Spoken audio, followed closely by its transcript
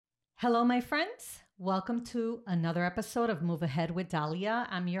Hello, my friends. Welcome to another episode of Move Ahead with Dahlia.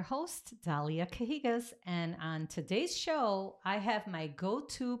 I'm your host, Dahlia Cahigas. And on today's show, I have my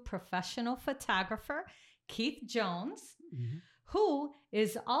go-to professional photographer, Keith Jones, who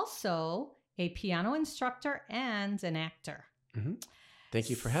is also a piano instructor and an actor. Thank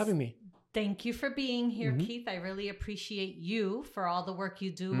you for having me. Thank you for being here, Keith. I really appreciate you for all the work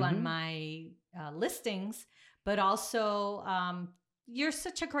you do on my listings, but also you're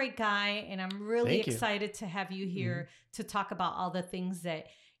such a great guy, and I'm really excited to have you here to talk about all the things that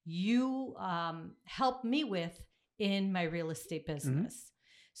you help me with in my real estate business.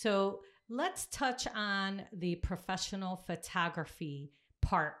 So let's touch on the professional photography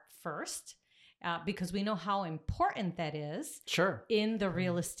part first. Because we know how important that is in the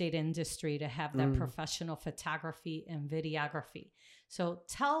real estate industry to have that professional photography and videography. So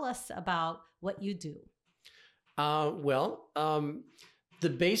tell us about what you do. The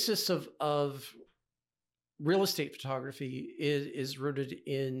basis of real estate photography is rooted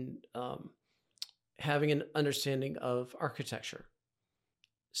in having an understanding of architecture.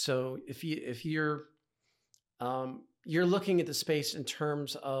 So if you're looking at the space in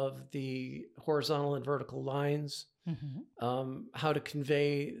terms of the horizontal and vertical lines, how to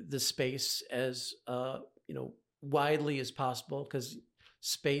convey the space as widely as possible, because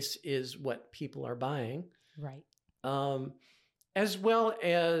space is what people are buying, right? As well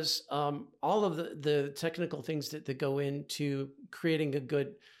as all of the technical things that go into creating a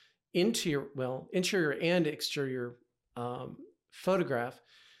good interior and exterior photograph.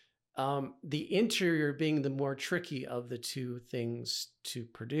 The interior being the more tricky of the two things to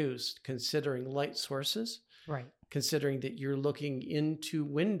produce, considering light sources, right? Considering that you're looking into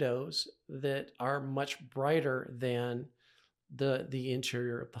windows that are much brighter than the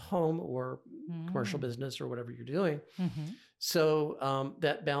interior of the home or commercial business or whatever you're doing. So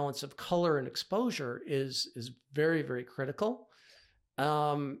that balance of color and exposure is very, very critical.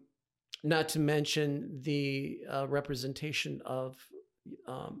 Not to mention the representation of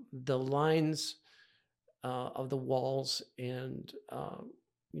the lines of the walls and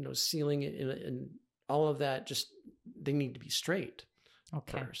ceiling and all of that, just they need to be straight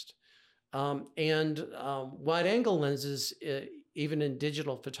first. And wide angle lenses, even in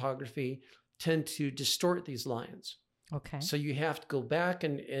digital photography, tend to distort these lines. So you have to go back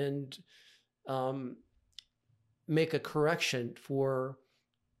and make a correction for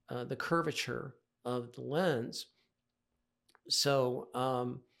the curvature of the lens.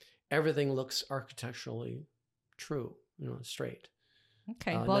 So everything looks architecturally true, straight.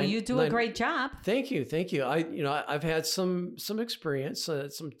 Well, you do a great job. Thank you. I've had some experience,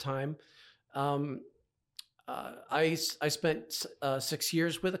 some time. I spent 6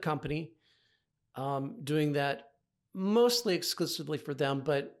 years with a company doing that mostly exclusively for them,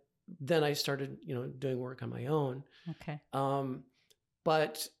 but then I started, doing work on my own.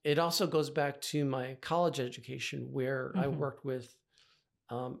 But it also goes back to my college education, where I worked with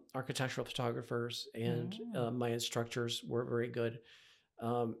architectural photographers, and my instructors were very good.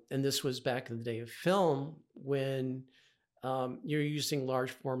 And this was back in the day of film, when you're using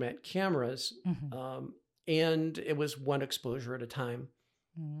large format cameras, and it was one exposure at a time.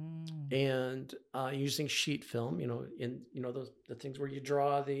 And using sheet film, the things where you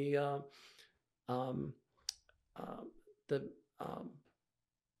draw the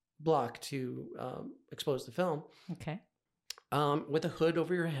block to expose the film. With a hood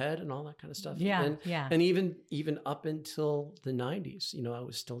over your head and all that kind of stuff. And even up until the 90s, I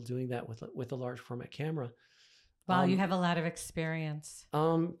was still doing that with a large format camera. Wow, you have a lot of experience.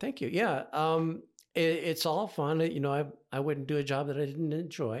 Thank you. Yeah. It's all fun. I wouldn't do a job that I didn't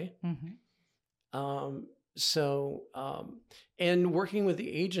enjoy. And working with the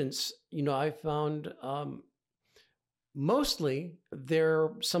agents, I found mostly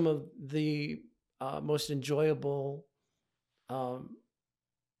they're some of the most enjoyable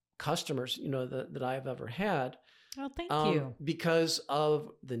customers, that I've ever had. Oh, thank you. Because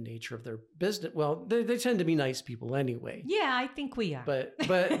of the nature of their business. Well, they tend to be nice people anyway. Yeah, I think we are. But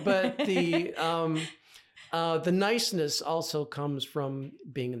the niceness also comes from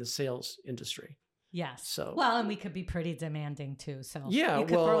being in the sales industry. Yes. So and we could be pretty demanding too. So yeah, you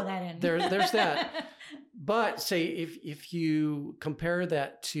could throw that in. There's that. But say if you compare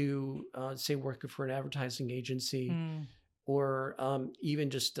that to say working for an advertising agency, or even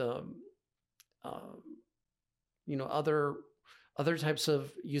just other types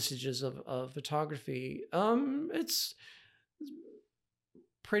of usages of photography, it's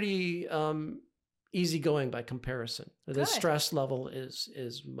pretty easygoing by comparison. The Good. stress level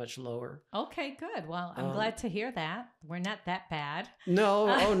is much lower. Okay, good. Well, I'm glad to hear that. We're not that bad.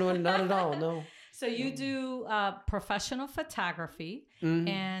 No, no, not at all. No. So you do professional photography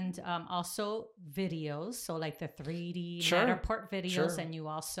and also videos. So like the 3D Matterport videos, and you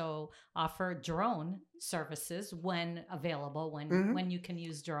also offer drone services when available, when you can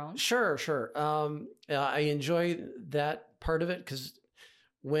use drones. Sure. I enjoy that part of it because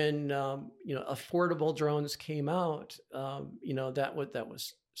when affordable drones came out, that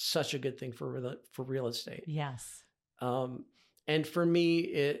was such a good thing for real estate. Yes. And for me,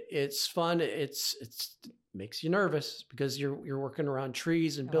 it's fun. It makes you nervous because you're working around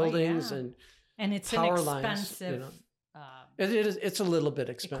trees and buildings and it's power an expensive. Lines. It's a little bit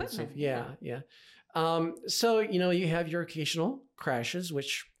expensive. Equipment, Yeah. So you have your occasional crashes,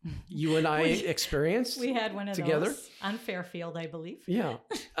 which you and I experienced. We had one of together those on Fairfield, I believe. Yeah.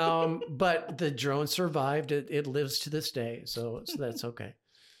 But the drone survived. It lives to this day, so that's okay.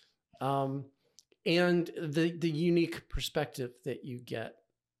 And the unique perspective that you get,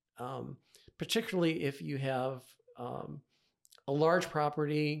 particularly if you have a large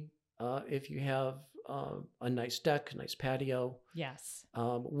property, if you have a nice deck, a nice patio, yes,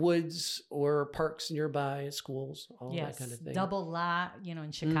 woods or parks nearby, schools, all that kind of thing. Double lot,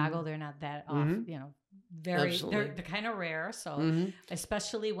 in Chicago, they're not that off, they're kind of rare. So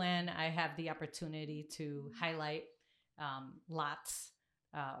especially when I have the opportunity to highlight lots.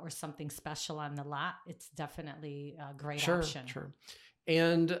 Or something special on the lot, it's definitely a great option. Sure.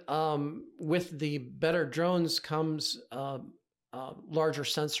 And with the better drones comes larger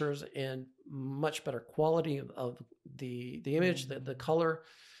sensors and much better quality of the image, the color.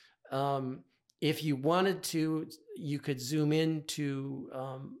 If you wanted to, you could zoom into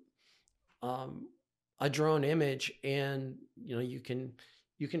a drone image, and you can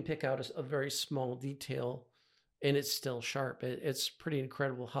pick out a very small detail. And it's still sharp. It's pretty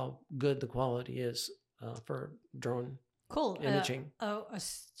incredible how good the quality is for drone imaging. A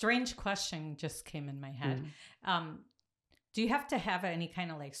strange question just came in my head. Do you have to have any kind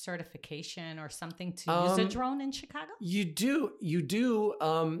of like certification or something to use a drone in Chicago? You do.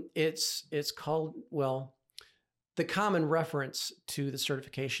 It's called, the common reference to the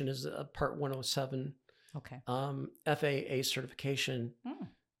certification is Part 107. Okay. FAA certification.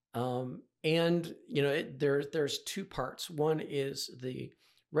 And there's two parts. One is the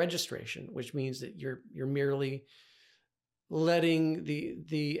registration, which means that you're merely letting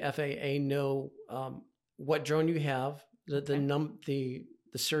the FAA know what drone you have, the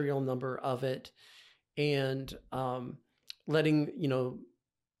serial number of it, and letting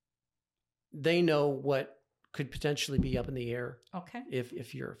they know what could potentially be up in the air. Okay.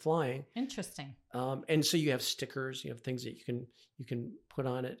 If you're flying. Interesting. And so you have stickers, you have things that you can put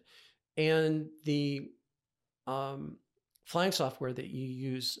on it. And the flying software that you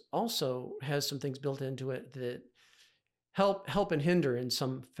use also has some things built into it that help and hinder in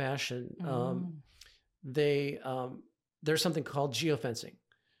some fashion. There's something called geofencing,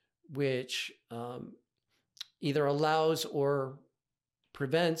 which either allows or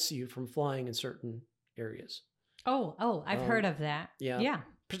prevents you from flying in certain areas. Oh, I've heard of that. Yeah.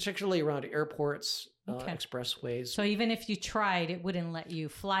 Particularly around airports, expressways. So even if you tried, it wouldn't let you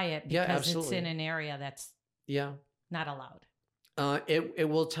fly it because it's in an area that's not allowed. It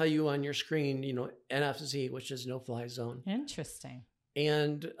will tell you on your screen, NFZ, which is no-fly zone. Interesting.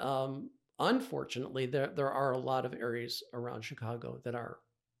 And unfortunately, there are a lot of areas around Chicago that are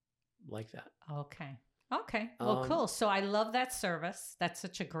like that. Okay. Well, cool. So I love that service. That's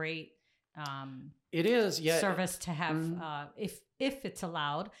such a great it is, service to have if it's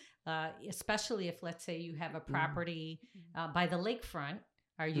allowed, especially if, let's say, you have a property by the lakefront.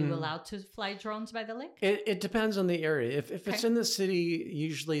 Are you allowed to fly drones by the lake? It depends on the area. If it's in the city,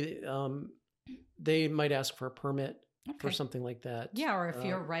 usually they might ask for a permit for something like that. Yeah, or if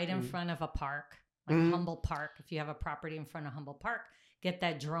you're right in front of a park, like Humboldt Park, if you have a property in front of Humboldt Park, get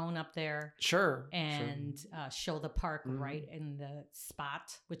that drone up there. And show the park right in the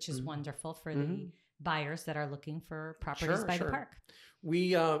spot, which is wonderful for the buyers that are looking for properties by the park.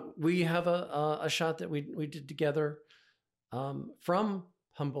 We have a shot that we did together from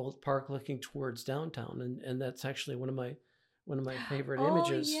Humboldt Park looking towards downtown, and that's actually one of my favorite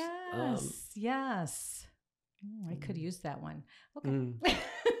images. Yes. I could use that one. Okay.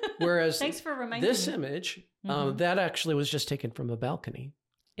 Whereas thanks for reminding this me. image, that actually was just taken from a balcony.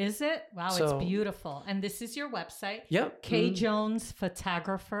 Is it? Wow, it's beautiful. And this is your website. Yep.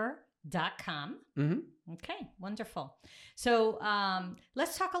 kjonesphotographer.com. Okay, wonderful. So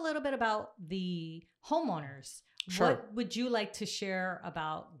let's talk a little bit about the homeowners. Sure. What would you like to share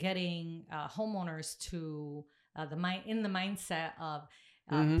about getting homeowners to in the mindset of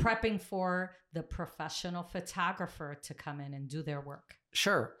prepping for the professional photographer to come in and do their work?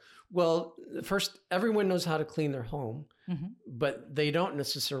 Sure. Well, first, everyone knows how to clean their home, but they don't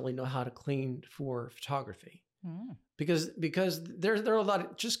necessarily know how to clean for photography. Because there are a lot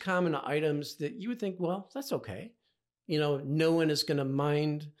of just common items that you would think, well, that's okay. No one is going to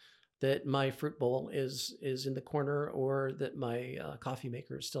mind that my fruit bowl is in the corner, or that my coffee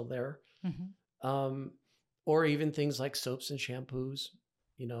maker is still there. Or even things like soaps and shampoos,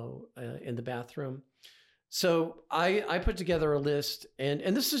 in the bathroom. So I put together a list,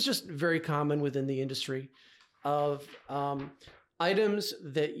 and this is just very common within the industry, of items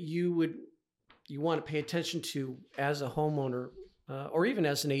that you want to pay attention to as a homeowner, or even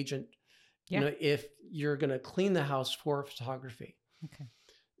as an agent, if you're going to clean the house for photography. Okay.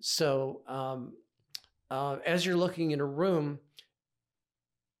 So as you're looking in a room,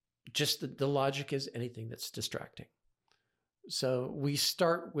 just the logic is anything that's distracting. So we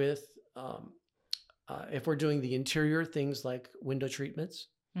start with, if we're doing the interior, things like window treatments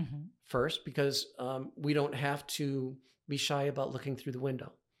first, because we don't have to be shy about looking through the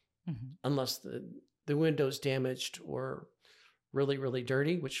window unless the window's damaged or really, really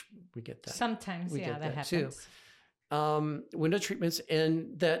dirty, which we get that. Sometimes, that happens too. Window treatments,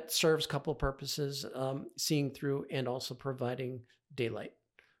 and that serves a couple of purposes, seeing through and also providing daylight,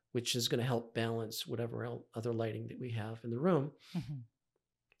 which is going to help balance whatever other lighting that we have in the room.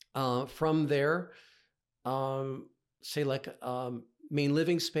 From there, say like main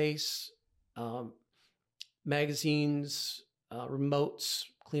living space, magazines, remotes,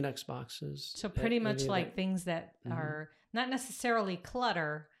 Kleenex boxes. So pretty much like things that are not necessarily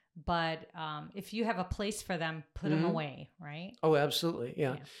clutter, but if you have a place for them, put them away, right? Oh, absolutely.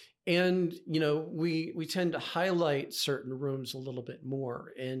 Yeah. And, we tend to highlight certain rooms a little bit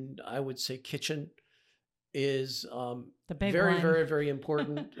more. And I would say kitchen is the big very, one. very, very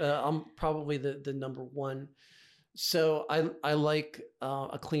important. I'm probably the number one. So I like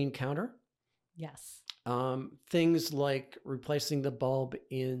a clean counter. Yes. Things like replacing the bulb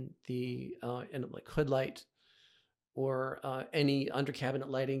in the like hood light, or any under cabinet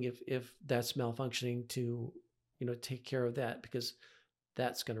lighting if that's malfunctioning, to take care of that, because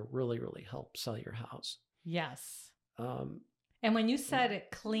that's going to really, really help sell your house. Yes. And when you said a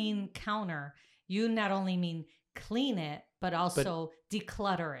clean counter, you not only mean clean it, but also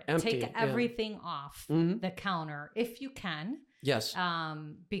declutter it. Empty Take everything off the counter if you can. Yes.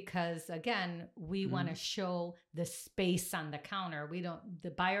 Because again, we want to show the space on the counter.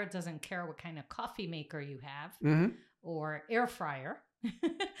 The buyer doesn't care what kind of coffee maker you have or air fryer.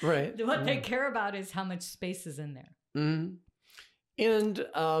 Right. What they care about is how much space is in there. And,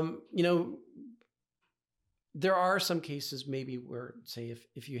 there are some cases maybe where, say,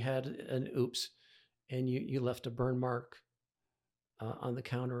 if you had an oops and you left a burn mark on the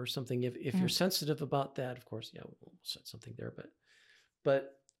counter or something, if you're sensitive about that, of course, we'll set something there,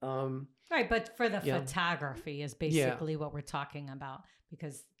 but right. But for the photography is basically what we're talking about,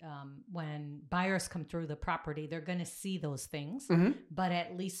 because when buyers come through the property, they're going to see those things, but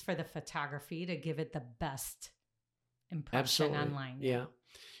at least for the photography to give it the best impression online. Yeah.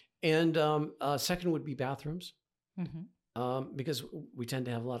 And second would be bathrooms, because we tend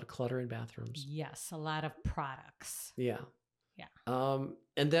to have a lot of clutter in bathrooms. Yes, a lot of products. Yeah. Yeah.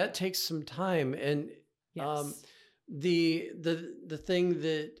 And that takes some time. And the thing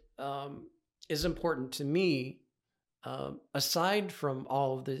that is important to me, aside from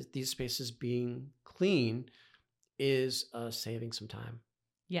all of these spaces being clean, is saving some time.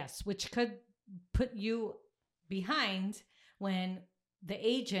 Yes, which could put you behind when the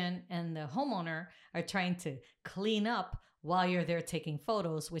agent and the homeowner are trying to clean up while you're there taking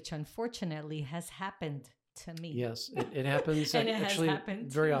photos, which unfortunately has happened to me. Yes, it happens. And it actually has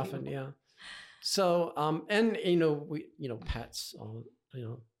happened very often. Yeah. So, and we, pets,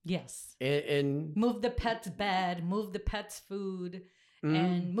 yes. And move the pet's bed, move the pet's food,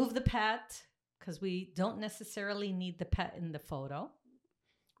 and move the pet, because we don't necessarily need the pet in the photo.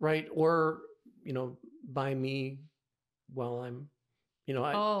 Right. Or, by me while I'm,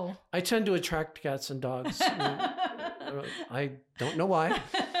 I tend to attract cats and dogs. I don't know why.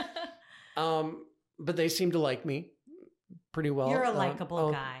 But they seem to like me pretty well. You're a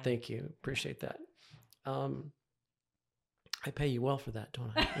likable guy. Thank you. Appreciate that. I pay you well for that,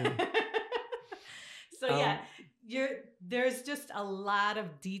 don't I? So there's just a lot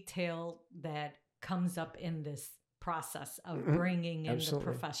of detail that comes up in this process of bringing in the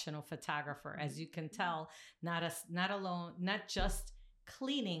professional photographer. As you can tell, not just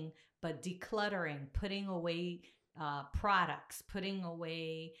cleaning, but decluttering, putting away products, putting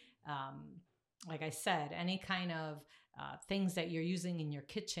away, like I said, any kind of things that you're using in your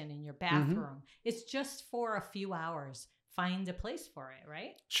kitchen, in your bathroom. It's just for a few hours. Find a place for it,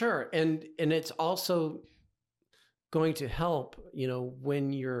 right? Sure. And it's also going to help,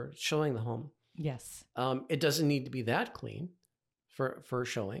 when you're showing the home. Yes. It doesn't need to be that clean for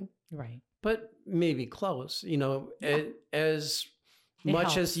showing. Right. But maybe close, as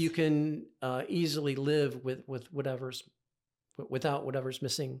much as you can easily live with without whatever's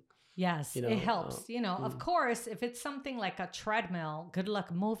missing. Yes, it helps. Of course, if it's something like a treadmill, good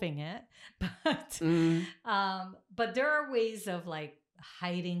luck moving it. But there are ways of like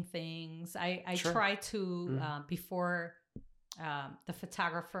hiding things. I Sure. try to, before the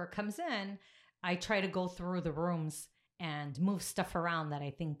photographer comes in, I try to go through the rooms and move stuff around that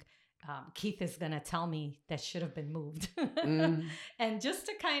I think Keith is going to tell me that should have been moved. And just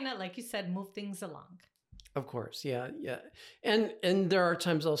to kind of, like you said, move things along. Of course. Yeah. Yeah. And there are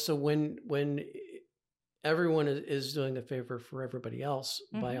times also when everyone is doing a favor for everybody else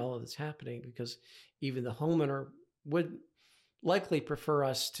by all of this happening, because even the homeowner would likely prefer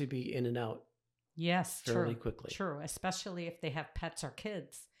us to be in and out. Yes. Fairly quickly. True. Especially if they have pets or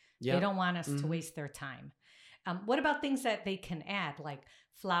kids. Yeah. They don't want us to waste their time. What about things that they can add, like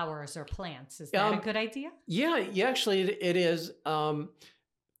flowers or plants? Is that a good idea? Yeah. Actually, it is.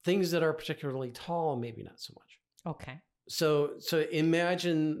 Things that are particularly tall, maybe not so much. Okay. So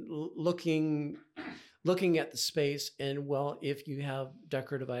imagine looking at the space, and well, if you have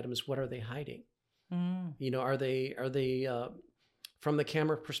decorative items, what are they hiding? Are they from the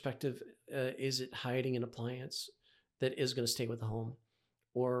camera perspective? Is it hiding an appliance that is going to stay with the home,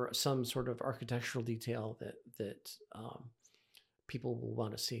 or some sort of architectural detail that people will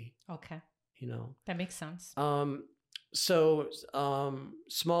want to see? Okay. That makes sense. So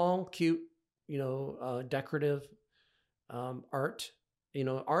small, cute, decorative art.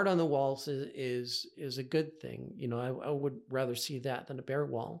 Art on the walls is a good thing. I would rather see that than a bare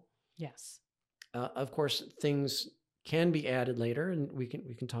wall. Yes. Of course, things can be added later, and we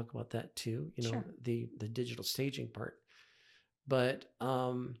can talk about that too. Sure. The digital staging part. But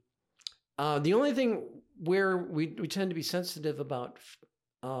the only thing where we tend to be sensitive about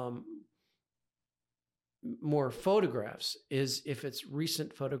more photographs is if it's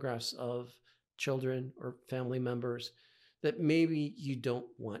recent photographs of children or family members that maybe you don't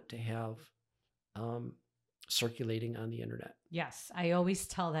want to have circulating on the internet. Yes, I always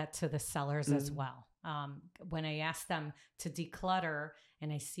tell that to the sellers as well. When I ask them to declutter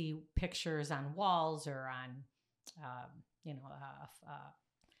and I see pictures on walls or on, a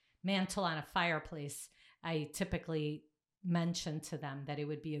mantle on a fireplace, I typically mention to them that it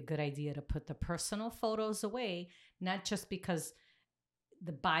would be a good idea to put the personal photos away, not just because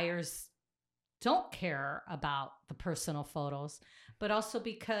the buyers don't care about the personal photos, but also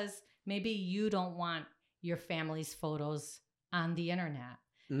because maybe you don't want your family's photos on the internet.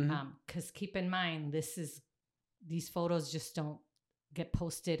 Because keep in mind, these photos just don't get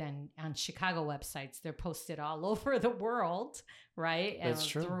posted on Chicago websites. They're posted all over the world, right? That's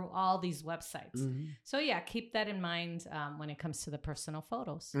true. Through all these websites. So yeah, keep that in mind when it comes to the personal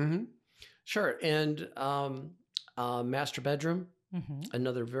photos. Sure. And master bedroom,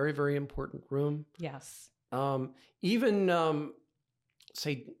 another very, very important room. Yes. Even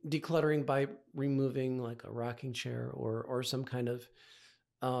say decluttering by removing like a rocking chair or some kind of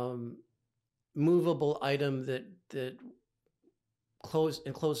movable item that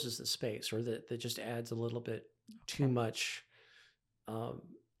encloses the space, or that just adds a little bit too much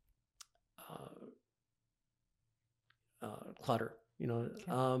clutter.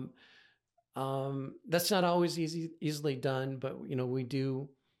 That's not always easily done, but we do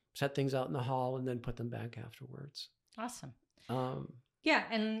set things out in the hall and then put them back afterwards. Awesome. Yeah,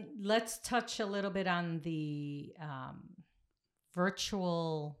 and let's touch a little bit on the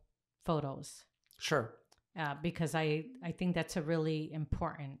virtual photos. Sure. Because I think that's a really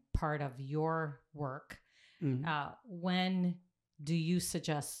important part of your work. When do you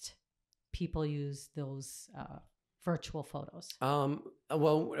suggest people use those virtual photos?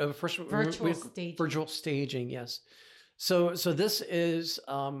 First, virtual staging, yes. So this is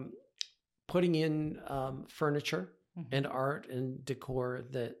putting in furniture and art and decor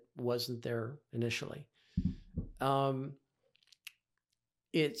that wasn't there initially.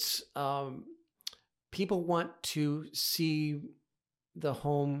 It's people want to see the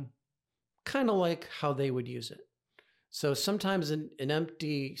home kind of like how they would use it. So sometimes an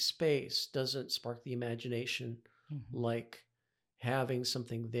empty space doesn't spark the imagination like having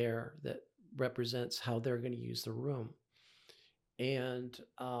something there that represents how they're going to use the room. and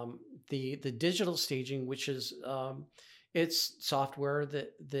the digital staging, which is it's software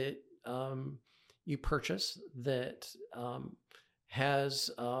that you purchase that has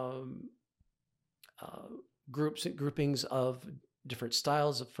groupings of different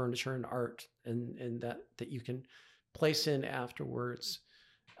styles of furniture and art, and that you can place in afterwards,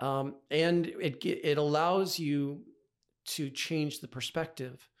 and it allows you to change the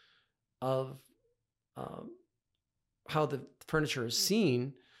perspective of how the furniture is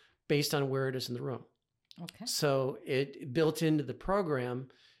seen based on where it is in the room. Okay. So it built into the program,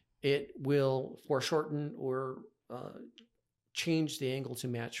 it will foreshorten or change the angle to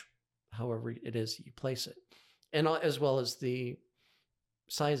match however it is you place it, and as well as the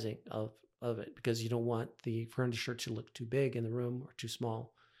sizing of it, because you don't want the furniture to look too big in the room or too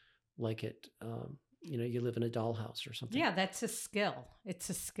small, like it. You live in a dollhouse or something. Yeah, that's a skill.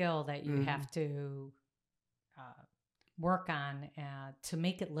 It's a skill that you have to work on to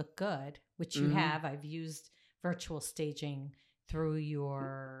make it look good, which you have. I've used virtual staging through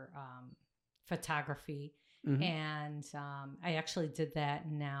your photography. And I actually did that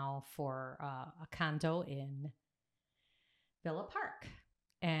now for a condo in Villa Park.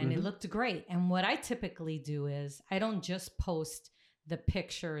 And it looked great. And what I typically do is I don't just post the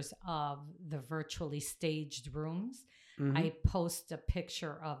pictures of the virtually staged rooms. I post a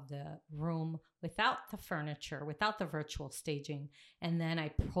picture of the room without the furniture, without the virtual staging, and then I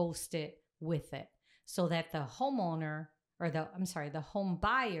post it with it so that the homeowner or the home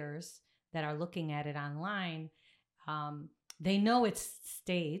buyers that are looking at it online, they know it's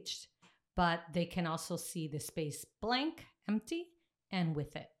staged, but they can also see the space blank, empty, and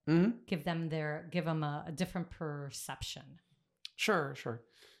with it. Give them a different perception. Sure.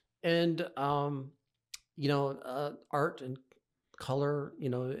 And, art and color,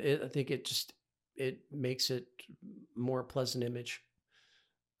 I think it makes it more pleasant image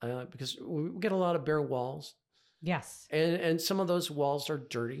because we get a lot of bare walls. Yes. And some of those walls are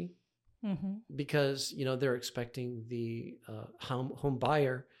dirty because, they're expecting the home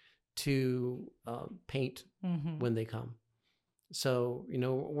buyer to paint when they come. So,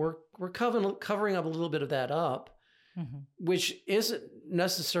 we're covering up a little bit of that up, which isn't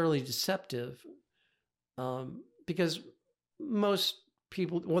necessarily deceptive because most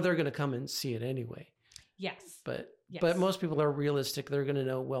people, they're going to come and see it anyway. Yes. But most people are realistic. They're going to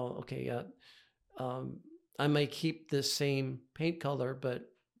know, well, okay, I may keep this same paint color, but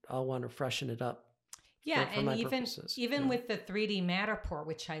I'll want to freshen it up. Yeah, for my purposes. Even with the 3D Matterport,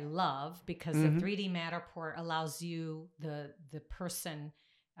 which I love because the 3D Matterport allows you, the person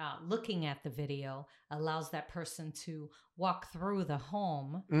looking at the video, allows that person to walk through the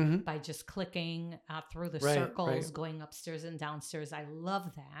home by just clicking through the circles, going upstairs and downstairs. I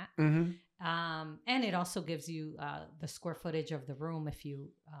love that. And it also gives you the square footage of the room if you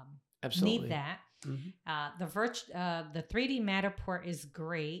need that. The 3D Matterport is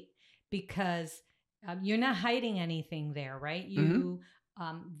great because you're not hiding anything there, right?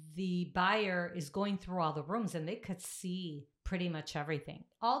 The buyer is going through all the rooms and they could see pretty much everything.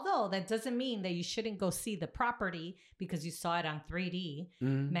 Although that doesn't mean that you shouldn't go see the property because you saw it on 3D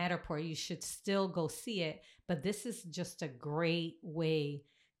Matterport. You should still go see it. But this is just a great way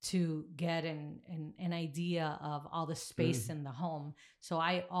to get an idea of all the space in the home. So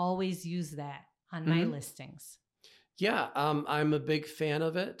I always use that on my listings. Yeah, I'm a big fan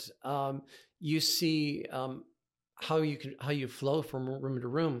of it. You see how you flow from room to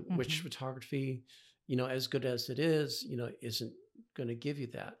room, which photography, as good as it is, isn't going to give you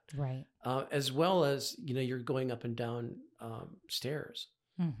that. Right. As well as, you're going up and down stairs.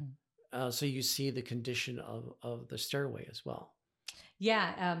 So you see the condition of the stairway as well.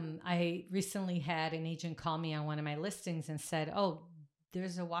 Yeah. I recently had an agent call me on one of my listings and said, "Oh,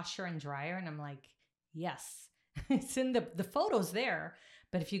 there's a washer and dryer." And I'm like, yes, it's in the photos there.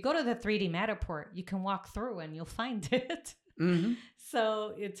 But if you go to the 3D Matterport, you can walk through and you'll find it.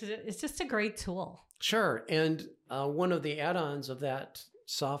 So it's just a great tool. Sure. And one of the add-ons of that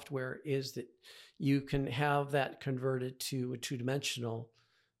software is that you can have that converted to a two-dimensional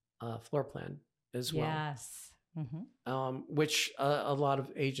floor plan as well. Yes. Which a lot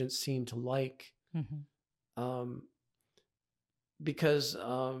of agents seem to like because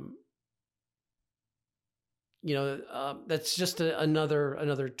that's just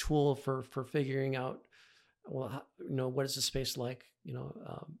another tool for figuring out, well, what is the space like?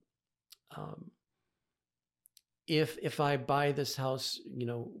 If I buy this house,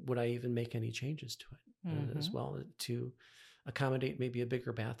 would I even make any changes to it as well to accommodate maybe a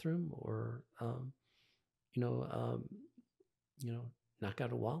bigger bathroom or, knock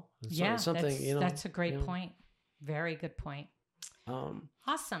out a wall? Something. That's a great point. Very good point.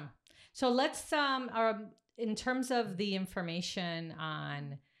 Awesome. So let's, in terms of the information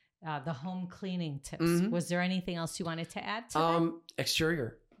on the home cleaning tips, was there anything else you wanted to add to that?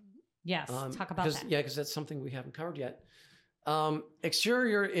 Exterior. Yes, talk about that. Yeah, because that's something we haven't covered yet.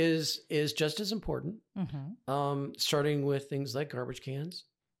 Exterior is just as important. Starting with things like garbage cans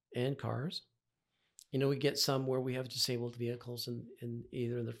and cars. You know, we get some where we have disabled vehicles in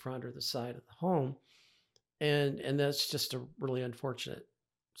either the front or the side of the home, and that's just a really unfortunate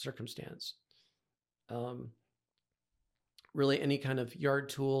circumstance. Really, any kind of yard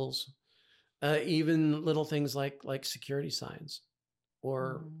tools, even little things like security signs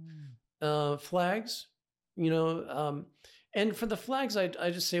or flags. You know. And for the flags, I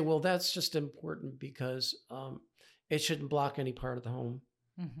just say, well, that's just important because it shouldn't block any part of the home.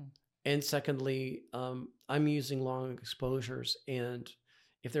 And secondly, I'm using long exposures, and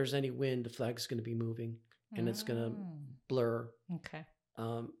if there's any wind, the flag's going to be moving, and it's going to blur. Okay.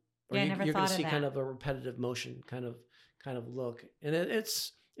 Or I never you're going thought to of see that. kind of a repetitive motion, kind of look, and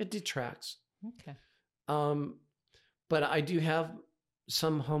it detracts. Okay. But I do have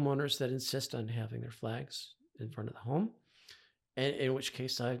some homeowners that insist on having their flags in front of the home. And in which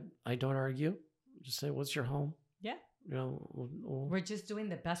case, I don't argue. Just say, "What's your home?" Yeah. You know, we're just doing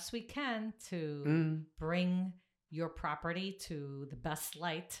the best we can to bring your property to the best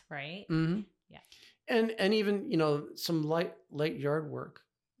light, right? Yeah. And even, you know, some light yard work,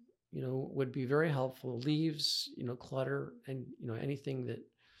 you know, would be very helpful. Leaves, you know, clutter, and you know, anything that,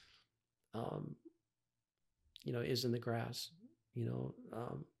 you know, is in the grass. You know,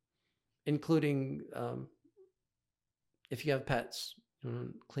 including. If you have pets, you know,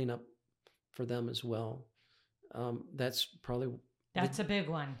 clean up for them as well. That's probably a big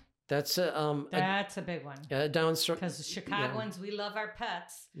one. That's a big one. Downstream, because Chicagoans, we love our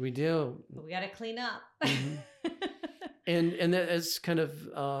pets. We do, but we got to clean up. and that is kind of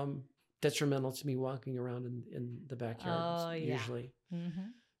detrimental to me walking around in the backyard usually.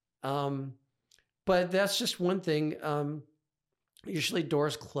 But that's just one thing. Usually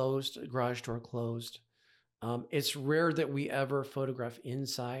doors closed, garage door closed. It's rare that we ever photograph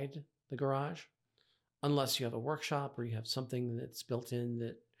inside the garage, unless you have a workshop or you have something that's built in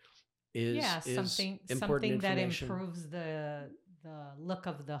that is something that improves the look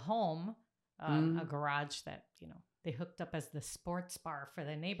of the home. A garage that, you know, they hooked up as the sports bar for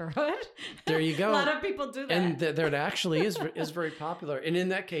the neighborhood. There you go. A lot of people do that, and there actually is very popular. And in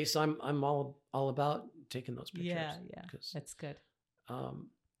that case, I'm all about taking those pictures. Yeah, that's good.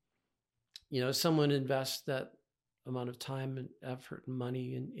 You know, someone invests that amount of time and effort and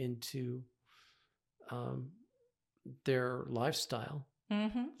money into their lifestyle,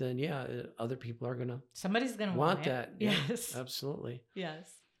 then other people are somebody's gonna want that. Yes, absolutely. Yes.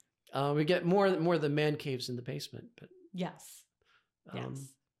 We get more of the man caves in the basement, but yes,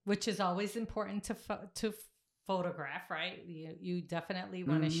 which is always important to photograph, right? You definitely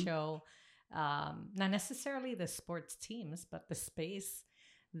want to show not necessarily the sports teams, but the space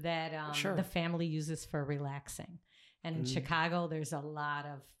that the family uses for relaxing. And in Chicago, there's a lot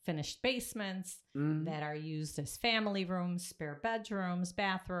of finished basements that are used as family rooms, spare bedrooms,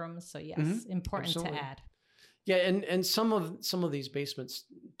 bathrooms. So yes, important to add. Yeah, and some of these basements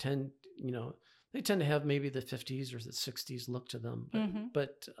tend to have maybe the 50s or the 60s look to them,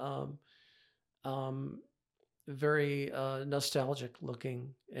 but very nostalgic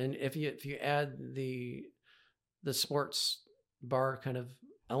looking. And if you add the sports bar kind of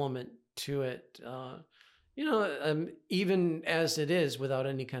element to it, even as it is without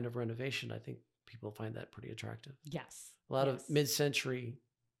any kind of renovation, I think people find that pretty attractive. Yes. A lot of mid-century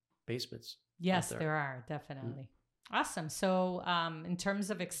basements. Yes, there are, definitely. Awesome. So in terms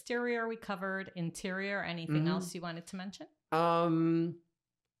of exterior, we covered. Interior, anything else you wanted to mention?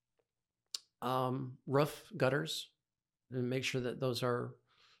 Roof gutters, and make sure that those are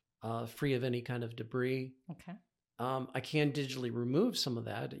free of any kind of debris. Okay. I can digitally remove some of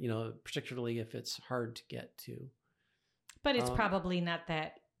that, particularly if it's hard to get to. But it's probably not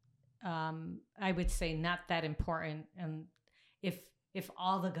that, I would say not that important. And if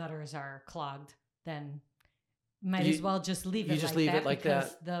all the gutters are clogged, then might as well just leave it like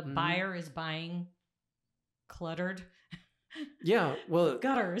that. The buyer is buying cluttered. Yeah, well,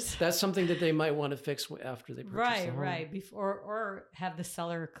 gutters. That's something that they might want to fix after they purchase the home. Right. Before, or have the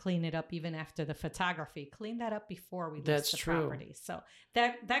seller clean it up even after the photography. Clean that up before we list the property. So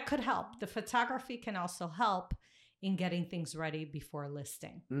that could help. The photography can also help in getting things ready before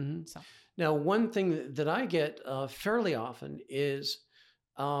listing. So now, one thing that I get fairly often is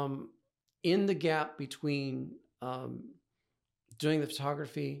in the gap between doing the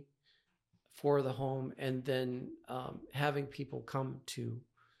photography, for the home, and then having people come to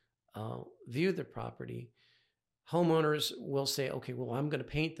view the property, homeowners will say, okay, well, I'm going to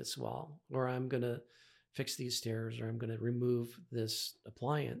paint this wall, or I'm going to fix these stairs, or I'm going to remove this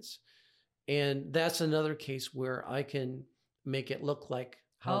appliance. And that's another case where I can make it look like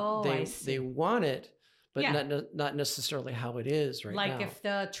how they want it, but not necessarily how it is right now. Like if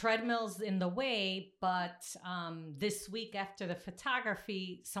the treadmill's in the way, but this week after the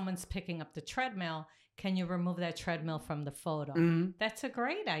photography, someone's picking up the treadmill, can you remove that treadmill from the photo? Mm-hmm. That's a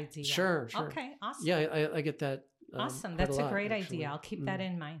great idea. Sure. Okay, awesome. Yeah, I get that. Awesome. That's a great idea. I'll keep that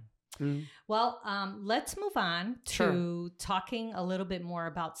in mind. Mm-hmm. Well, let's move on to talking a little bit more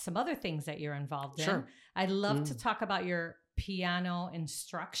about some other things that you're involved in. Sure. I'd love to talk about your piano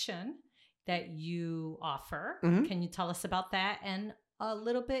instruction that you offer. Mm-hmm. Can you tell us about that? And a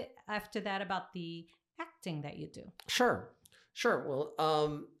little bit after that about the acting that you do. Sure.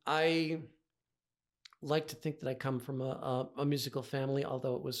 Well, I like to think that I come from a musical family,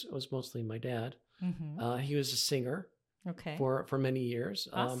 although it was mostly my dad. Mm-hmm. He was a singer. Okay. For many years.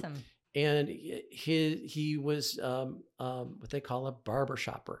 Awesome. And he was what they call a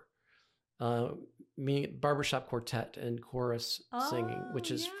barbershopper, meaning barbershop quartet and chorus singing,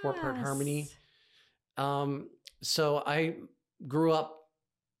 which is 4-part harmony. So I grew up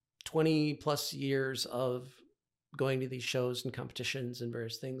 20 plus years of going to these shows and competitions and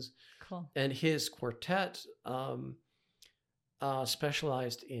various things. Cool. And his quartet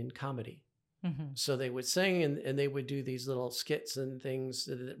specialized in comedy. Mm-hmm. So they would sing and they would do these little skits and things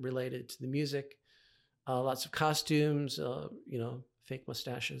that related to the music, lots of costumes, fake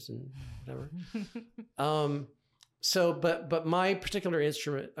mustaches and whatever. But my particular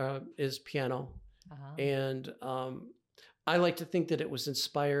instrument is piano. Uh-huh. And I like to think that it was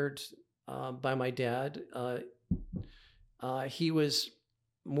inspired by my dad. He was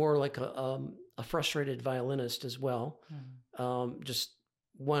more like a frustrated violinist as well. Mm-hmm. Just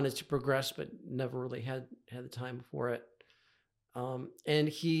wanted to progress, but never really had the time for it.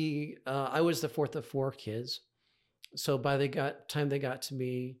 And I was the fourth of 4 kids. So by the time they got to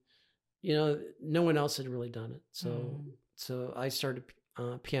me, no one else had really done it. So I started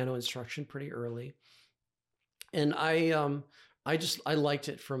piano instruction pretty early. And I liked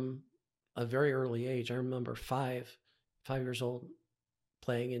it from a very early age. I remember 5 years old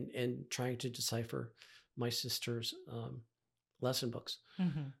playing and trying to decipher my sister's lesson books,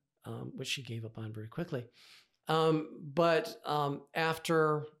 mm-hmm. Which she gave up on very quickly. But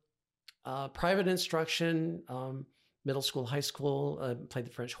after private instruction, middle school, high school, played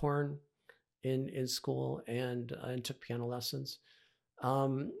the French horn in school and took piano lessons.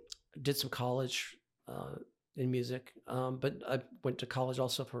 Did some college in music, but I went to college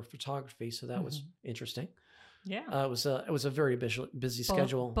also for photography, so that mm-hmm. was interesting. Yeah, it was a very busy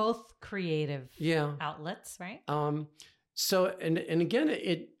schedule. Both creative outlets, right? So, and again,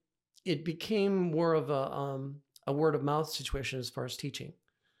 it became more of a word of mouth situation as far as teaching.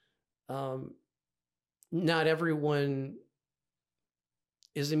 Not everyone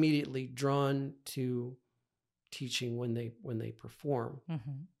is immediately drawn to teaching when they perform.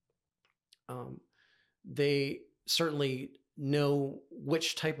 Mm-hmm. They certainly know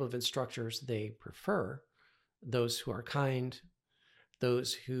which type of instructors they prefer, those who are kind,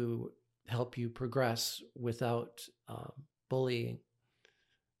 those who help you progress without bullying,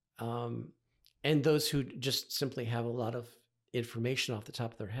 and those who just simply have a lot of information off the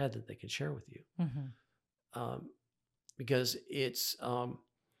top of their head that they can share with you. Mm-hmm. Because it's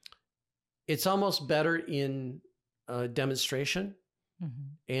almost better in demonstration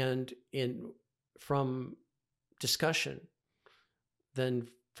mm-hmm. and from discussion than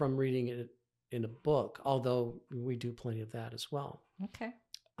from reading it in a book, although we do plenty of that as well. Okay.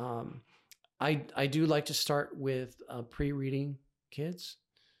 I do like to start with pre-reading kids,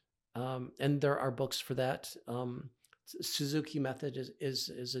 and there are books for that. Suzuki method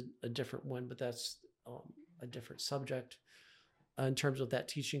is a different one, but that's a different subject in terms of that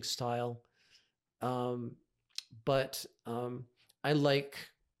teaching style. But I like,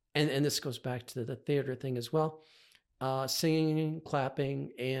 and this goes back to the theater thing as well, singing,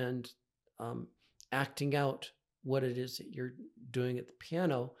 clapping, and acting out what it is that you're doing at the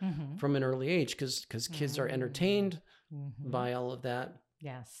piano mm-hmm. from an early age, because kids mm-hmm. are entertained mm-hmm. by all of that.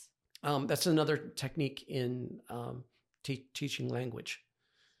 Yes. That's another technique in teaching language.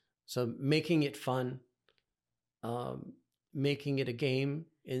 So making it fun, making it a game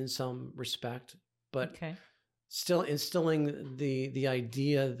in some respect, but still instilling the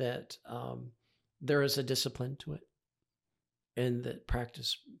idea that there is a discipline to it, and that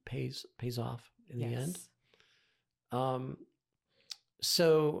practice pays off in the end.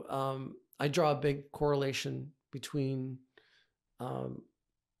 So I draw a big correlation between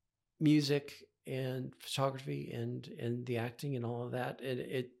music and photography and the acting and all of that.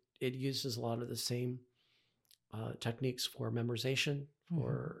 It uses a lot of the same techniques for memorization,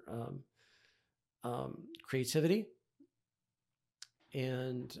 for creativity,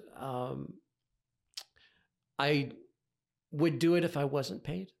 and I would do it if I wasn't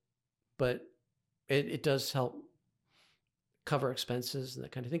paid, but it does help cover expenses and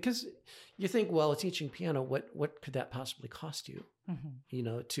that kind of thing. Because you think, well, teaching piano, what could that possibly cost you,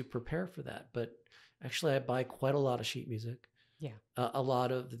 to prepare for that? But actually, I buy quite a lot of sheet music. Yeah. A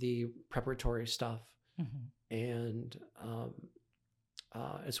lot of the preparatory stuff, and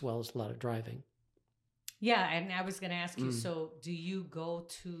as well as a lot of driving. Yeah, and I was going to ask you, so do you go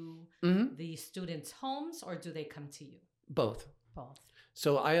to the students' homes or do they come to you? Both. Both.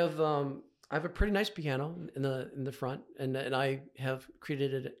 So I have a pretty nice piano in the front, and I have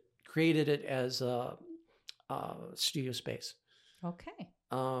created it as a studio space. Okay.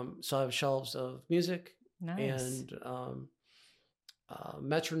 So I have shelves of music, nice. And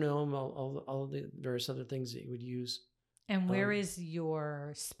metronome, all the various other things that you would use. And where is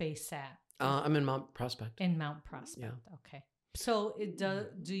your space at? I'm in Mount Prospect. In Mount Prospect. Yeah. Okay. So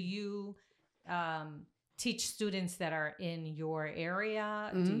do you teach students that are in your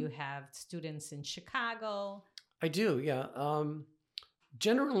area? Do you have students in Chicago? I do, yeah.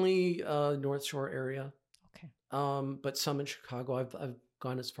 Generally, North Shore area. Okay. But some in Chicago. I've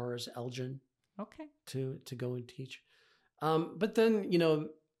gone as far as Elgin. Okay. To go and teach. But then,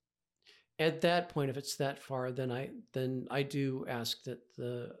 at that point, if it's that far, then I do ask that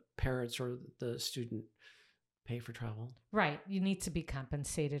the parents or the student pay for travel. Right. You need to be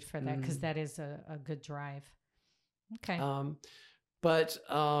compensated for that because that is a good drive. Okay. But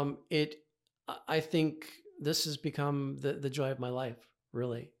I think this has become the joy of my life,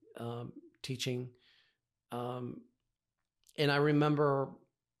 really, teaching. And I remember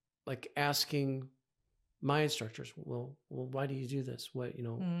asking my instructors, well, why do you do this? What,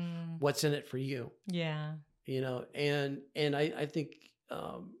 what's in it for you? Yeah. And I think,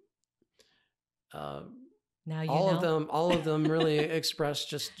 now all of them really express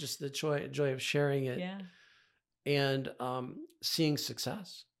just the joy of sharing it. Yeah. And seeing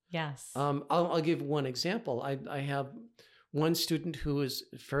success. Yes. I'll give one example. I have one student who is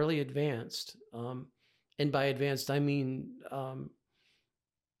fairly advanced, and by advanced I mean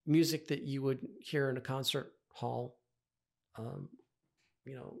music that you would hear in a concert hall.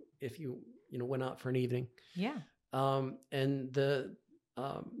 If you went out for an evening. Yeah. And the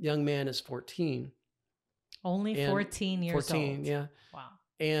young man is 14. Only 14 years 14, old. yeah. Wow.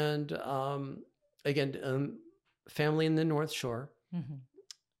 And again, family in the North Shore.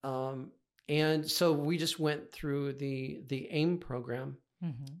 And so we just went through the AIM program,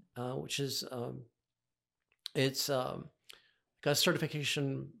 which is it's a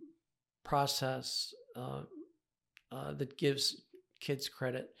certification process that gives kids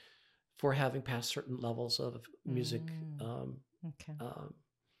credit for having passed certain levels of music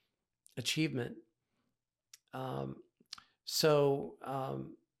achievement. So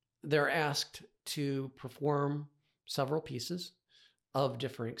they're asked to perform several pieces of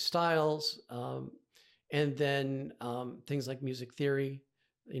different styles, and then things like music theory,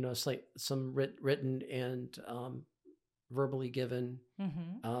 some written and verbally given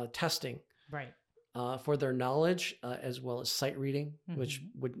testing, right, for their knowledge, as well as sight reading, which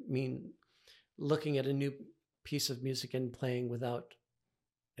would mean looking at a new piece of music and playing without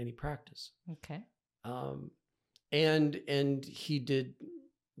any practice. Okay. And he did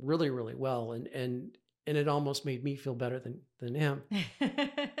really, really well, and it almost made me feel better than him.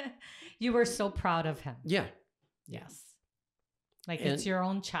 You were so proud of him. Yeah. Yes. It's your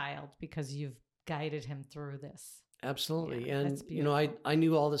own child because you've guided him through this. Absolutely. Yeah, and I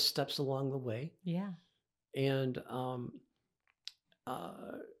knew all the steps along the way. Yeah. And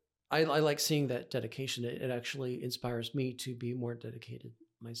I like seeing that dedication. It actually inspires me to be more dedicated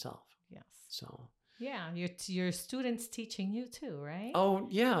myself. Yes. So yeah, your students teaching you too, right? Oh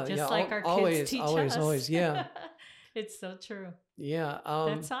yeah, just yeah, like our kids teach us. Always, yeah. It's so true. Yeah,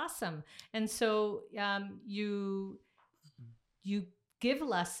 that's awesome. And so you give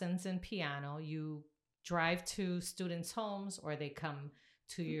lessons in piano. You drive to students' homes, or they come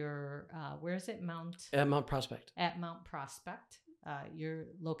to your where is it? At Mount Prospect. At Mount Prospect, your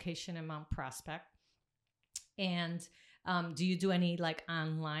location in Mount Prospect. And do you do any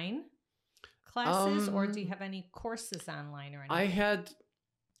online classes, or do you have any courses online or anything?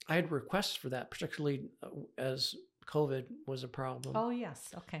 I had requests for that, particularly as COVID was a problem. Oh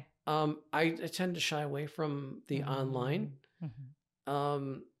yes, okay. I tend to shy away from the online.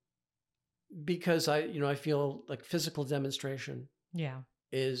 because I feel like physical demonstration Yeah.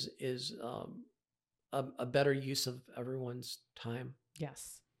 is a better use of everyone's time.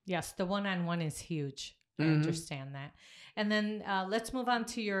 Yes. Yes. The one-on-one is huge. I Mhm. understand that. And then let's move on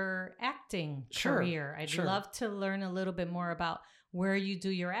to your acting Sure, career. I'd sure. love to learn a little bit more about where you do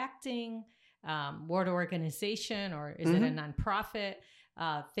your acting, what organization, or is it a nonprofit?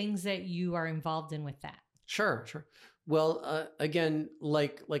 Things that you are involved in with that. Sure, sure. Well, again,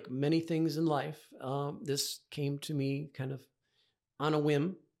 like many things in life, this came to me kind of on a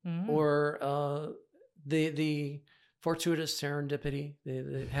whim, or the fortuitous serendipity,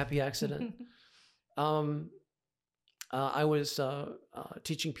 the happy accident. I was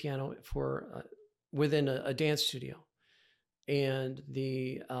teaching piano for within a dance studio, and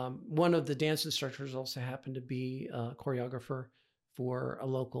the one of the dance instructors also happened to be a choreographer for a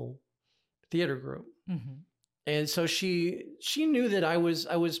local theater group. And so she knew that I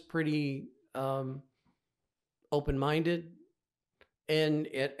was pretty open-minded, and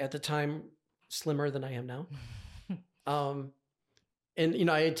at the time slimmer than I am now. And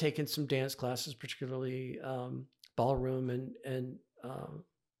I had taken some dance classes, particularly ballroom and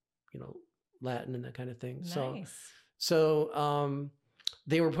Latin and that kind of thing. Nice. So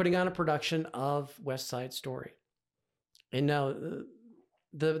they were putting on a production of West Side Story, and now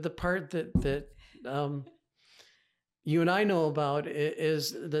the part that you and I know about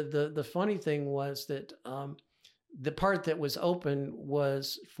is the funny thing was that the part that was open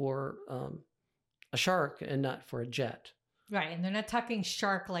was for a shark and not for a jet. Right, and they're not talking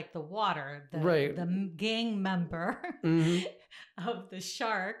shark like the water, Right. the gang member of the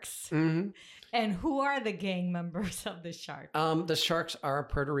sharks. Mhm. And who are the gang members of the shark? The sharks are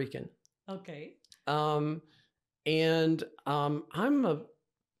Puerto Rican. Okay. And I'm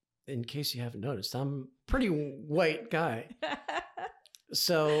in case you haven't noticed, I'm a pretty white guy.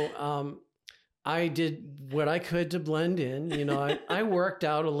 So I did what I could to blend in. I worked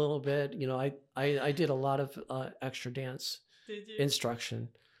out a little bit. I did a lot of extra dance instruction.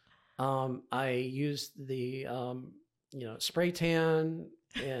 I used the spray tan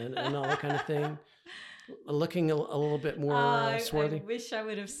and all that kind of thing. Looking a little bit more swarthy. I wish I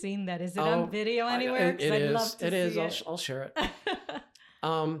would have seen that. Is it on video anywhere? I'd love to see it. I'll share it.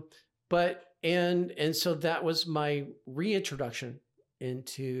 But so that was my reintroduction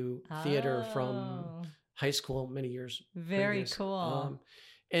into theater from high school many years. Very previous. cool.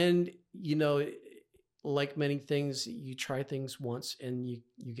 And like many things, you try things once and you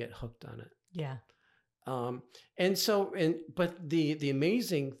get hooked on it. Yeah. But the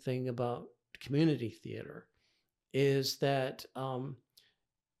amazing thing about community theater is that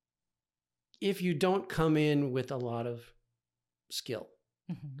if you don't come in with a lot of skill,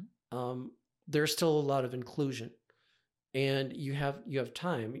 there's still a lot of inclusion, and you have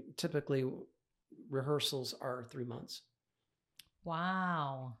time. Typically, rehearsals are 3 months.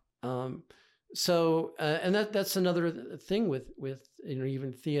 Wow. So and that's another thing with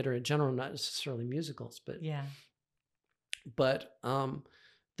even theater in general, not necessarily musicals, but yeah. But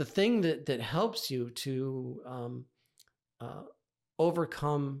the thing that helps you to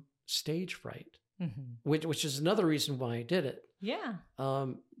overcome stage fright, which is another reason why I did it. Yeah.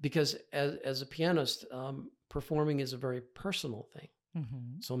 Because as a pianist, performing is a very personal thing.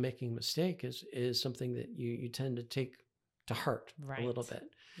 So making a mistake is something that you tend to take to heart a little bit.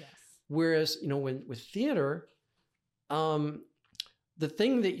 Yes. Whereas, with theater, the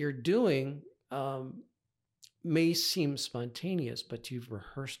thing that you're doing may seem spontaneous, but you've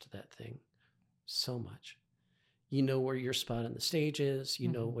rehearsed that thing so much. You know where your spot on the stage is. You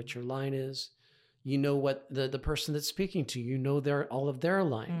know what your line is. You know what the person that's speaking to you know all of their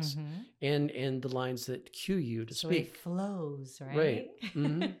lines and the lines that cue you to speak. It flows, right?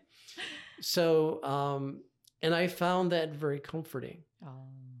 Right. So, and I found that very comforting.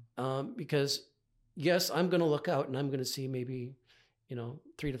 Because yes, I'm going to look out and I'm going to see maybe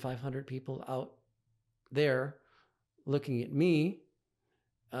 300 to 500 people out there looking at me,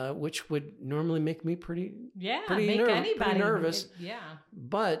 which would normally make me pretty nervous.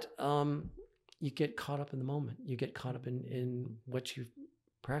 But you get caught up in the moment. You get caught up in what you've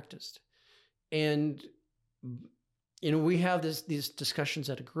practiced, and we have these discussions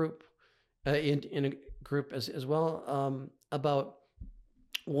at a group, in a group as well, about.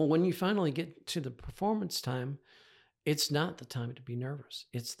 Well, when you finally get to the performance time, it's not the time to be nervous.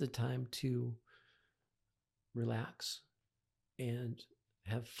 It's the time to relax and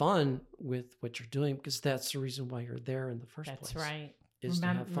have fun with what you're doing, because that's the reason why you're there in the first place. That's right. Is to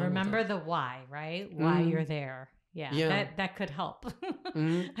have fun. Remember the why, right? Why you're there. Yeah. That could help.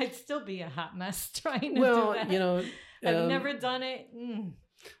 I'd still be a hot mess trying to do that. I've never done it.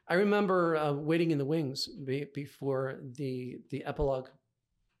 I remember waiting in the wings before the epilogue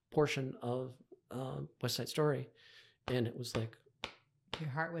portion of West Side Story, and it was like your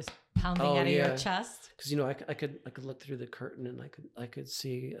heart was pounding out of your chest. Because I could look through the curtain and I could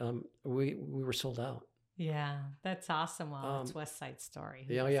see we were sold out. Yeah, that's awesome. Well, it's West Side Story.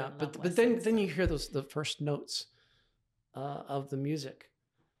 Yeah. But then you hear the first notes of the music,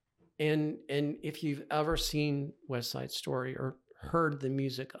 and if you've ever seen West Side Story or heard the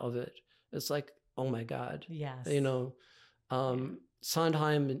music of it, it's like, oh my God. Yes.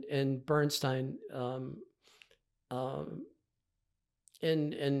 Sondheim and Bernstein,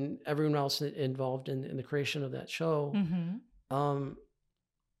 and everyone else involved in the creation of that show. Mm-hmm.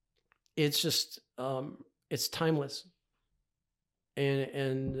 It's just it's timeless,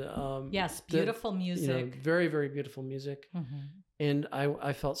 and yes, beautiful music. Very, very beautiful music. Mm-hmm. And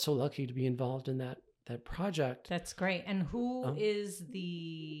I felt so lucky to be involved in that project. That's great. And who is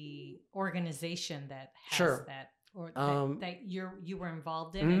the organization that has that? Or that you were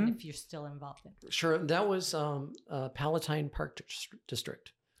involved in, and if you're still involved in? Sure, that was Palatine Park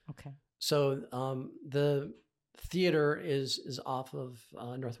District. Okay. So the theater is off of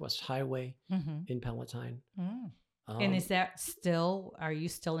Northwest Highway in Palatine. And is that still? Are you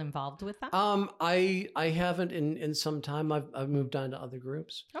still involved with that? I haven't in some time. I've moved on to other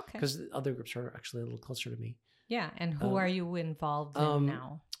groups. Okay. Because the other groups are actually a little closer to me. Yeah, and who are you involved in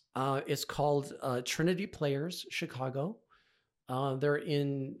now? It's called Trinity Players Chicago. They're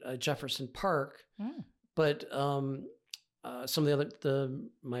in Jefferson Park, but some of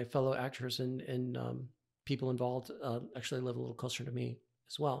my fellow actors and people involved actually live a little closer to me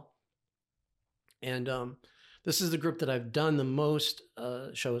as well. And this is the group that I've done the most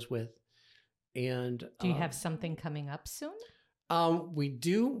shows with. And do you have something coming up soon? We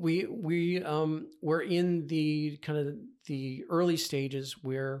do. We're in the kind of the early stages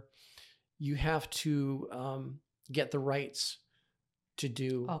where you have to get the rights to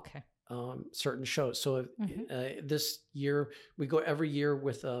do certain shows. So this year we go every year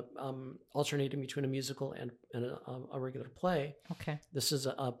with alternating between a musical and a regular play. Okay. This is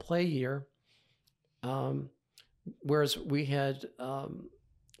a play year. Whereas we'd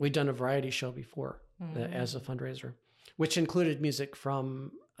done a variety show before as a fundraiser, which included music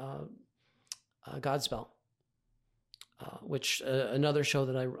from Godspell, which another show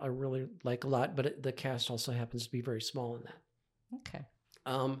that I really like a lot, but the cast also happens to be very small in that. Okay.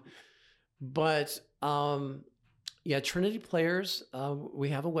 Trinity Players, we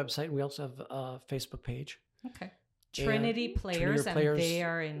have a website. We also have a Facebook page. Okay. Trinity Players, and they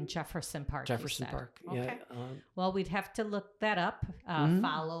are in Jefferson Park. Jefferson Park, okay. Well, we'd have to look that up,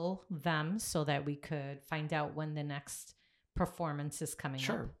 follow them so that we could find out when the next performance is coming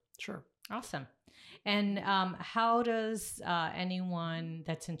up. Sure. Awesome. And how does anyone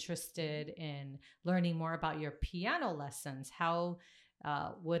that's interested in learning more about your piano lessons, how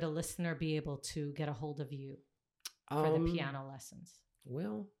would a listener be able to get a hold of you for the piano lessons?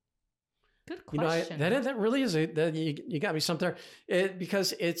 Well, good question. That really is you got me something there.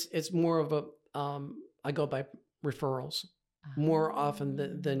 Because it's more of a I go by referrals more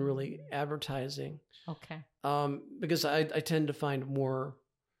often than really advertising. Okay. Because I tend to find more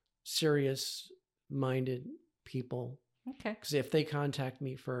serious-minded people. Okay. Because if they contact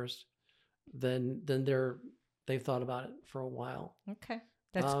me first, then they've thought about it for a while. Okay,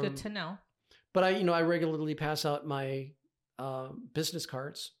 that's good to know. But I regularly pass out my business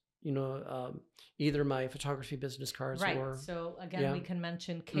cards. Either my photography business cards or... So again, we can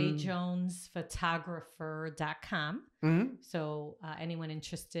mention kjonesphotographer.com. So anyone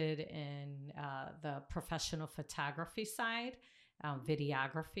interested in the professional photography side,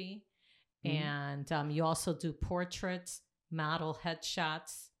 videography, and you also do portraits, model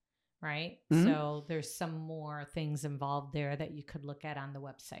headshots, right? So there's some more things involved there that you could look at on the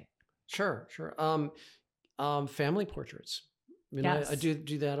website. Sure. Family portraits. I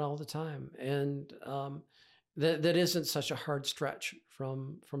do that all the time, and that isn't such a hard stretch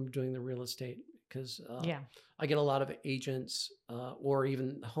from doing the real estate because I get a lot of agents or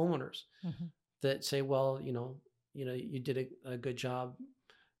even homeowners that say, well, you did a good job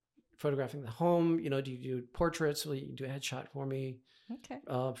photographing the home. Do you do portraits? Will you do a headshot for me? Okay.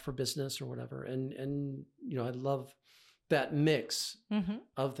 For business or whatever, and I love that mix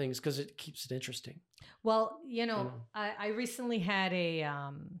of things because it keeps it interesting. Well, I recently had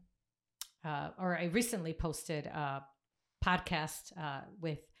I recently posted a podcast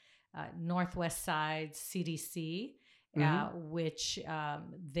with Northwest Side CDC, which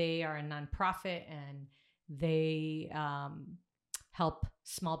they are a nonprofit and they help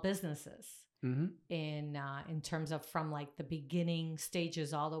small businesses. in terms of from like the beginning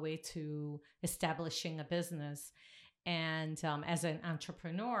stages all the way to establishing a business. And as an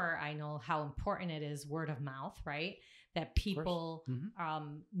entrepreneur, I know how important it is word of mouth, right? That people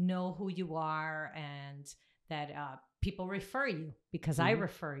know who you are, and that people refer you because I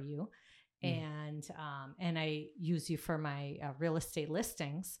refer you. And I use you for my real estate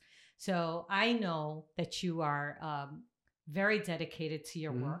listings. So I know that you are very dedicated to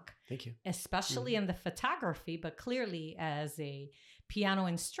your work. Thank you. Especially in the photography, but clearly as a piano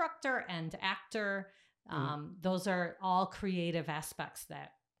instructor and actor, those are all creative aspects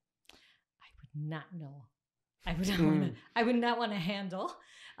that I would not know. I would not want to handle.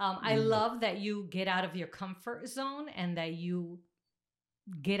 I love that you get out of your comfort zone and that you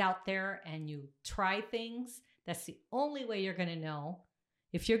get out there and you try things. That's the only way you're going to know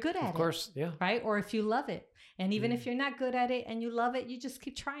if you're good at it. Of course, yeah. Right? Or if you love it. And even if you're not good at it and you love it, you just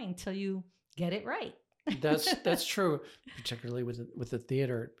keep trying till you get it right. That's true, particularly with the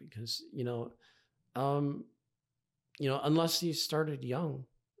theater, because unless you started young,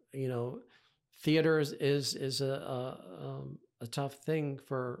 theater is a tough thing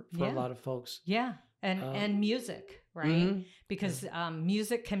for a lot of folks. Yeah. And music, right? Because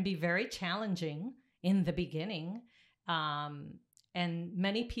music can be very challenging in the beginning. And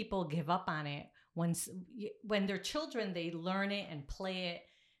many people give up on it. When they're children, they learn it and play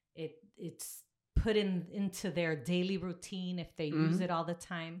it. It's put into their daily routine if they use it all the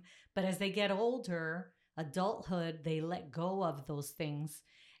time. But as they get older, adulthood, they let go of those things.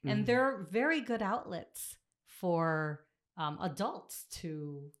 And they're very good outlets for adults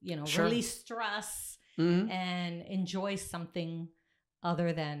to, release stress and enjoy something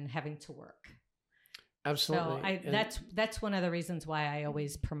other than having to work. Absolutely. So that's one of the reasons why I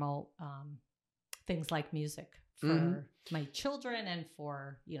always promote things like music for my children and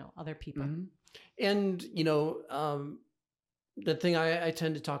for, other people. And, the thing I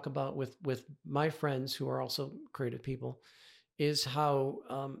tend to talk about with my friends who are also creative people is how,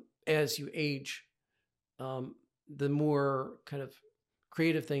 as you age, the more kind of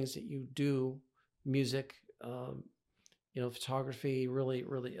creative things that you do, music, photography,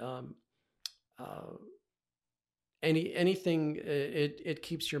 really, anything, it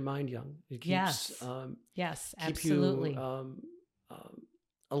keeps your mind young. It keeps, yes, keep absolutely. You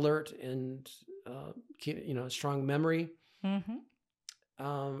alert and keep a strong memory.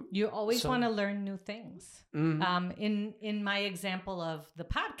 You always want to learn new things. In my example of the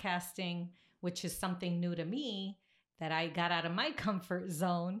podcasting, which is something new to me that I got out of my comfort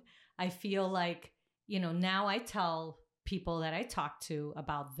zone, I feel like, now I tell people that I talk to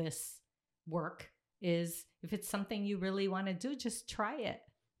about this work is if it's something you really want to do, just try it.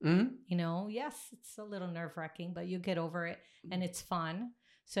 Yes, it's a little nerve-wracking, but you get over it and it's fun.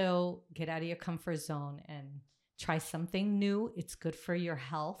 So get out of your comfort zone and try something new. It's good for your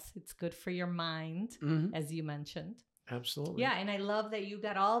health. It's good for your mind, as you mentioned. Absolutely. Yeah. And I love that you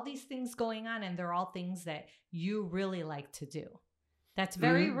got all these things going on and they're all things that you really like to do. That's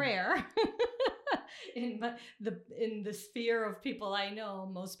very rare. In the sphere of people I know,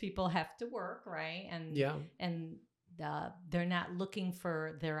 most people have to work, right? And they're not looking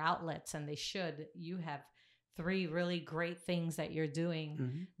for their outlets, and they should. You have 3 really great things that you're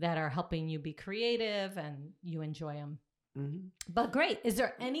doing that are helping you be creative and you enjoy them. But great. Is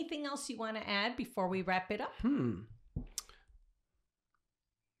there anything else you want to add before we wrap it up?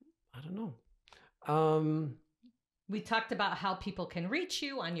 I don't know. We talked about how people can reach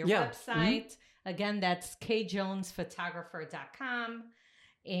you on your website. Again, that's kjonesphotographer.com.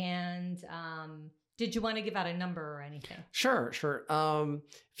 And did you want to give out a number or anything? Sure.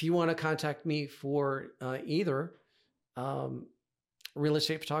 If you want to contact me for either real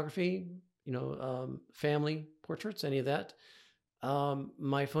estate photography, family portraits, any of that,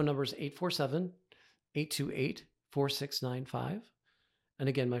 my phone number is 847-828-4695. And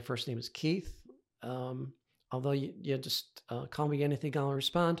again, my first name is Keith. Although you just call me anything, I'll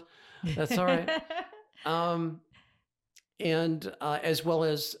respond. That's all right. And as well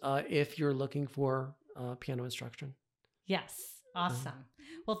as if you're looking for piano instruction. Yes. Awesome.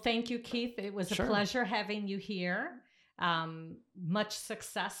 Well, thank you, Keith. It was a pleasure having you here. Much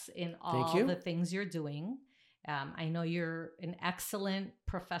success in all the things you're doing. I know you're an excellent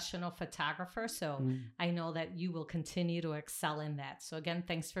professional photographer, so I know that you will continue to excel in that. So again,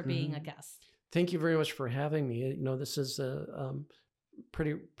 thanks for being a guest. Thank you very much for having me. This is a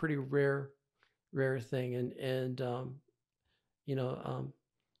pretty rare thing, and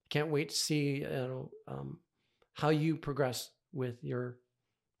can't wait to see how you progress with your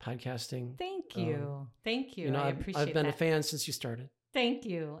podcasting. Thank you. I appreciate it. I've been a fan since you started. Thank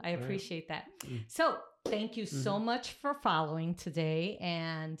you. I appreciate that. So thank you so much for following today.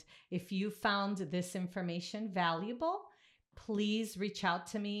 And if you found this information valuable, please reach out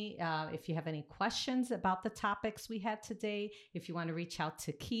to me if you have any questions about the topics we had today. If you want to reach out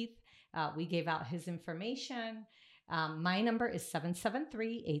to Keith, we gave out his information. My number is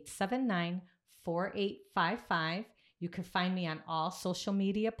 773-879-4855. You can find me on all social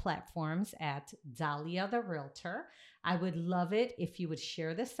media platforms at Dahlia the Realtor. I would love it if you would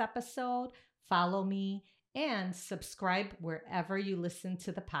share this episode, follow me, and subscribe wherever you listen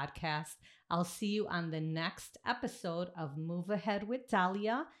to the podcast. I'll see you on the next episode of Move Ahead with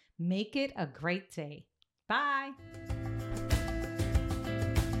Dahlia. Make it a great day. Bye.